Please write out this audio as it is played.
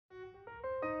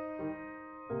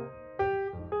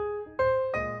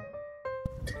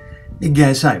Hey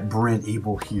guys, hi, Brent,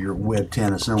 Abel here,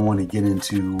 WebTennis, and I want to get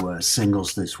into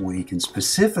singles this week, and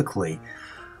specifically,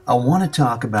 I want to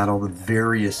talk about all the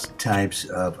various types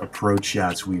of approach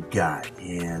shots we've got,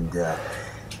 and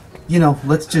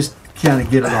let's just kind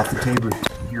of get it off the table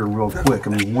here real quick.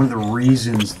 I mean, one of the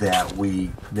reasons that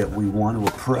we want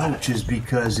to approach is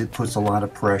because it puts a lot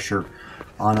of pressure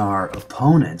on our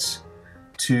opponents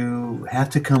to have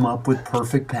to come up with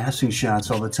perfect passing shots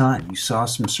all the time. You saw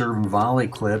some serve and volley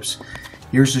clips.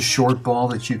 Here's a short ball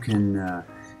that you can,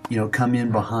 come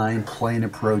in behind, play an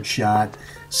approach shot.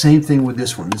 Same thing with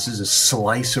this one. This is a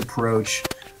slice approach,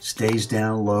 stays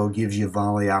down low, gives you a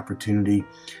volley opportunity.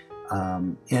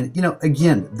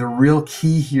 Again, the real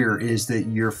key here is that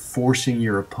you're forcing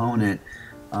your opponent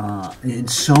in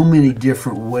so many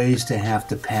different ways to have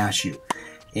to pass you.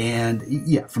 And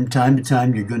yeah, from time to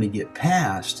time you're going to get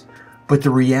passed, but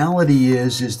the reality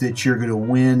is that you're going to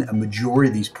win a majority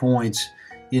of these points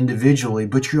individually,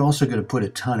 but you're also going to put a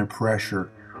ton of pressure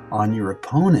on your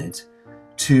opponent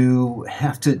to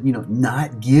have to,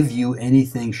 not give you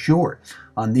anything short.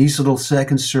 On these little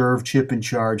second serve, chip and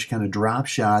charge kind of drop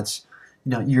shots,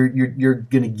 you're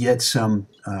going to get some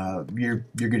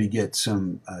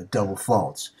double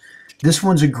faults. This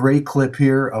one's a great clip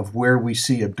here of where we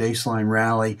see a baseline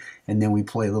rally, and then we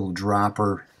play a little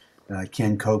dropper.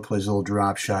 Ken Koch plays a little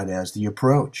drop shot as the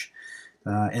approach.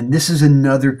 And this is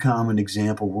another common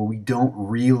example where we don't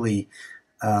really,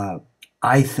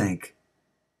 I think,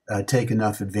 take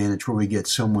enough advantage, where we get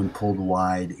someone pulled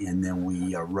wide and then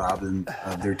we rob them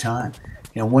of their time.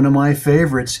 And one of my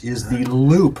favorites is the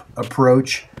loop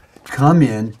approach. Come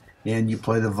in and you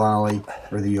play the volley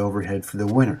or the overhead for the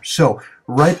winner. So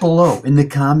right below in the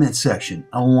comment section,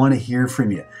 I want to hear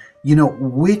from you.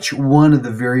 Which one of the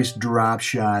various drop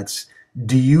shots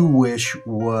do you wish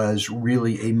was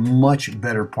really a much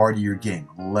better part of your game?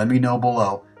 Let me know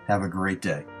below. Have a great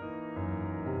day.